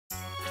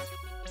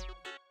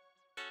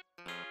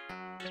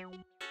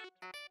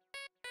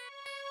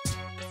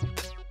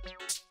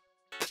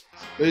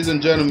Ladies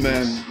and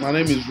gentlemen, my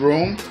name is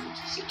Rome,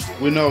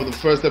 winner of the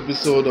first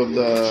episode of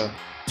the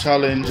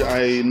challenge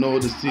I Know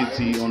the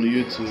City on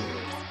YouTube.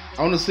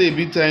 I want to say a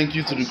big thank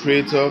you to the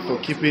creator for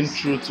keeping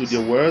true to their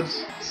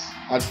words.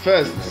 At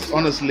first,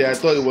 honestly, I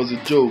thought it was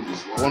a joke,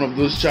 one of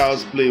those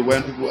child's play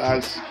when people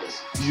ask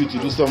you to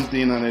do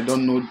something and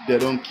they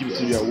don't keep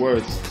to their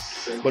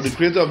words. But the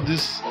creator of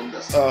this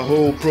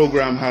whole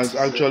program has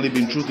actually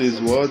been true to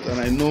his words, and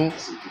I know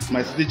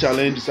my city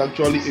challenge is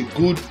actually a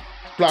good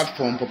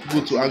platform for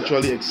people to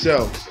actually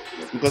excel,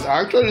 because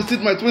I actually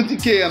received my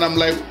 20k and I'm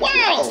like,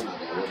 wow,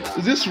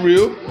 is this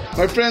real?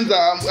 My friends,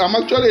 I'm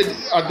actually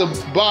at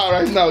the bar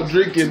right now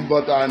drinking,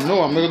 but I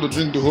know I'm not going to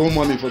drink the whole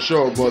money for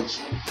sure.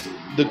 But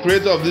the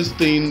creator of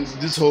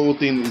this whole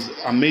thing is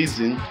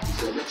amazing.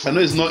 I know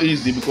it's not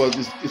easy because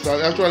it's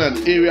actually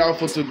an aerial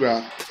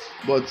photograph,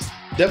 but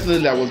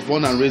definitely I was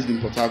born and raised in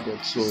Port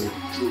Harcourt, so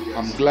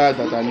I'm glad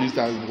that at least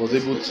I was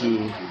able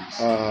to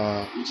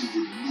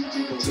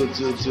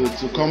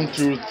come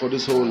through for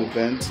this whole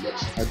event.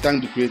 I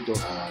thank the creator.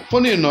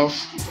 Funny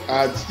enough,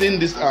 I had seen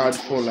this ad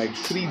for like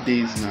 3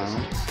 days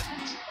now,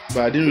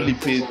 but I didn't really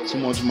pay too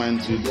much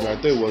mind to it. But I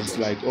thought it was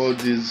like all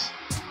these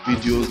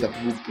videos that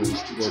people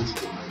post.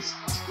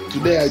 But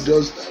today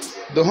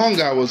the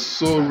hunger was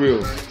so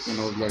real, and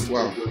I was like,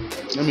 wow,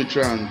 let me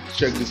try and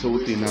check this whole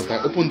thing out.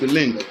 I opened the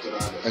link,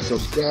 I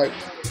subscribed,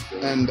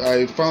 and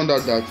I found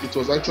out that it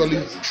was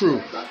actually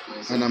true,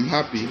 and I'm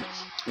happy,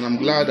 and I'm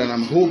glad, and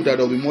I'm hope that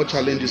there will be more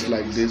challenges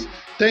like this.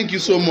 Thank you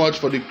so much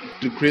for the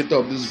creator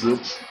of this group,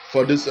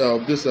 for this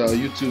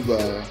YouTube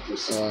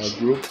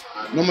group.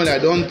 Normally I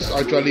don't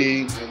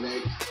actually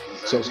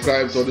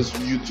subscribe to this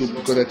YouTube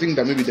because I think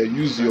that maybe they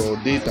use your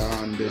data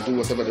and they do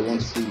whatever they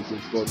want to do with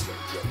it. But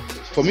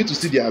for me to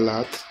see the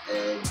alert,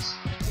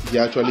 they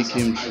actually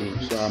came true.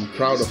 So I'm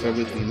proud of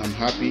everything. I'm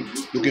happy.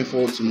 Looking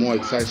forward to more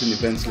exciting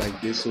events like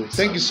this. So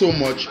thank you so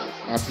much.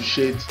 I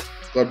appreciate.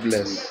 God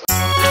bless.